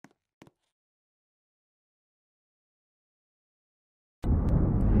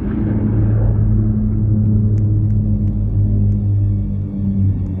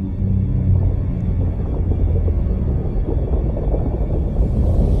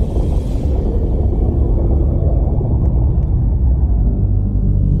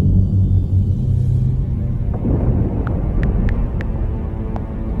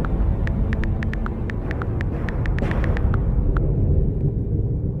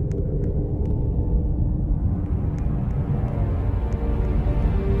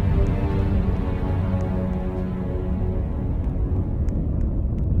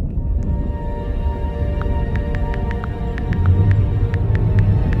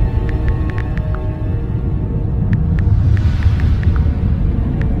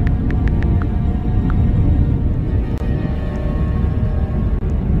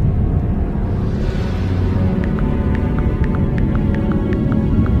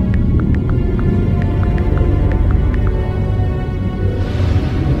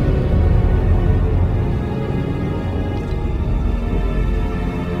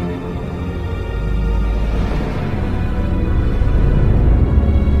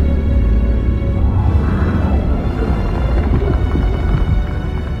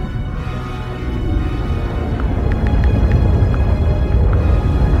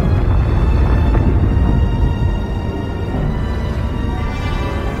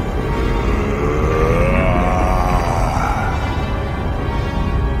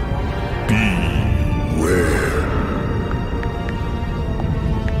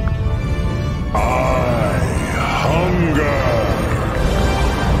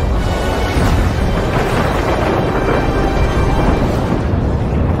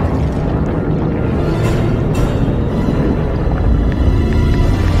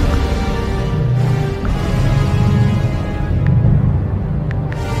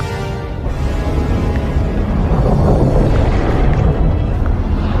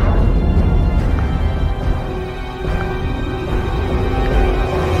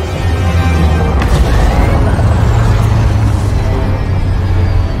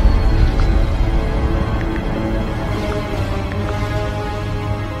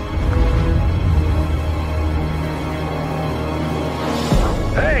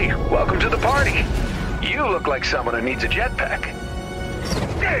someone who needs a jetpack.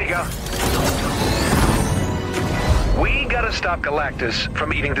 There you go. We gotta stop Galactus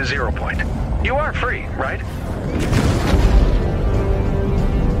from eating the 0 point. You are free, right?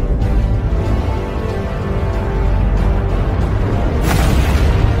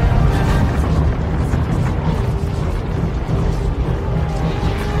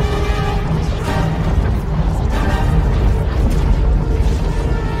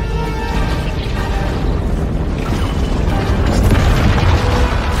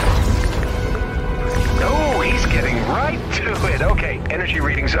 Energy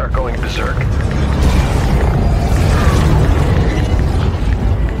readings are going berserk.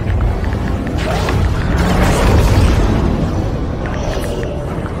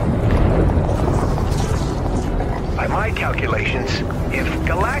 By my calculations, if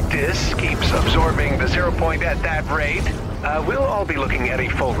Galactus keeps absorbing the 0 point at that rate, we'll all be looking at a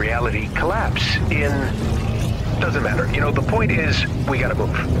full reality collapse in... Doesn't matter. You know, the point is, we gotta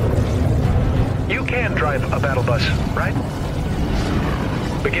move. You can drive a battle bus, right?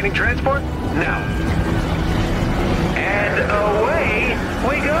 Beginning transport? Now. And away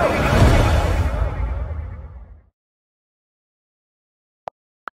we go!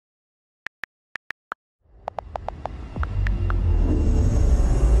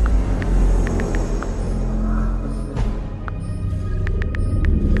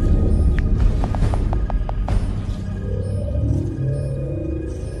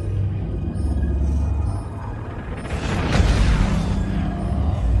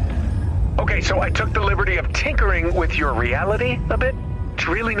 So I took the liberty of tinkering with your reality a bit. It's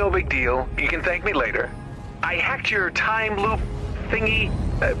really no big deal. You can thank me later. I hacked your time loop thingy,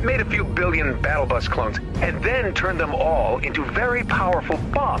 made a few billion battle bus clones, and then turned them all into very powerful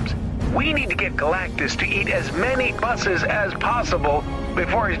bombs. We need to get Galactus to eat as many buses as possible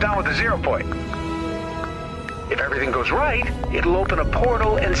before he's done with the 0 point. If everything goes right, it'll open a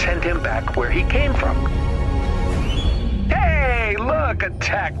portal and send him back where he came from. Hey, look,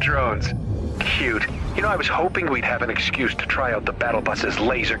 attack drones. Cute. You know, I was hoping we'd have an excuse to try out the battle bus's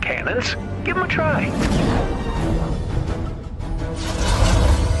laser cannons. Give them a try.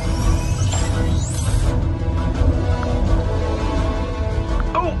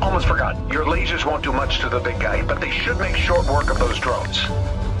 Oh, almost forgot. Your lasers won't do much to the big guy, but they should make short work of those drones.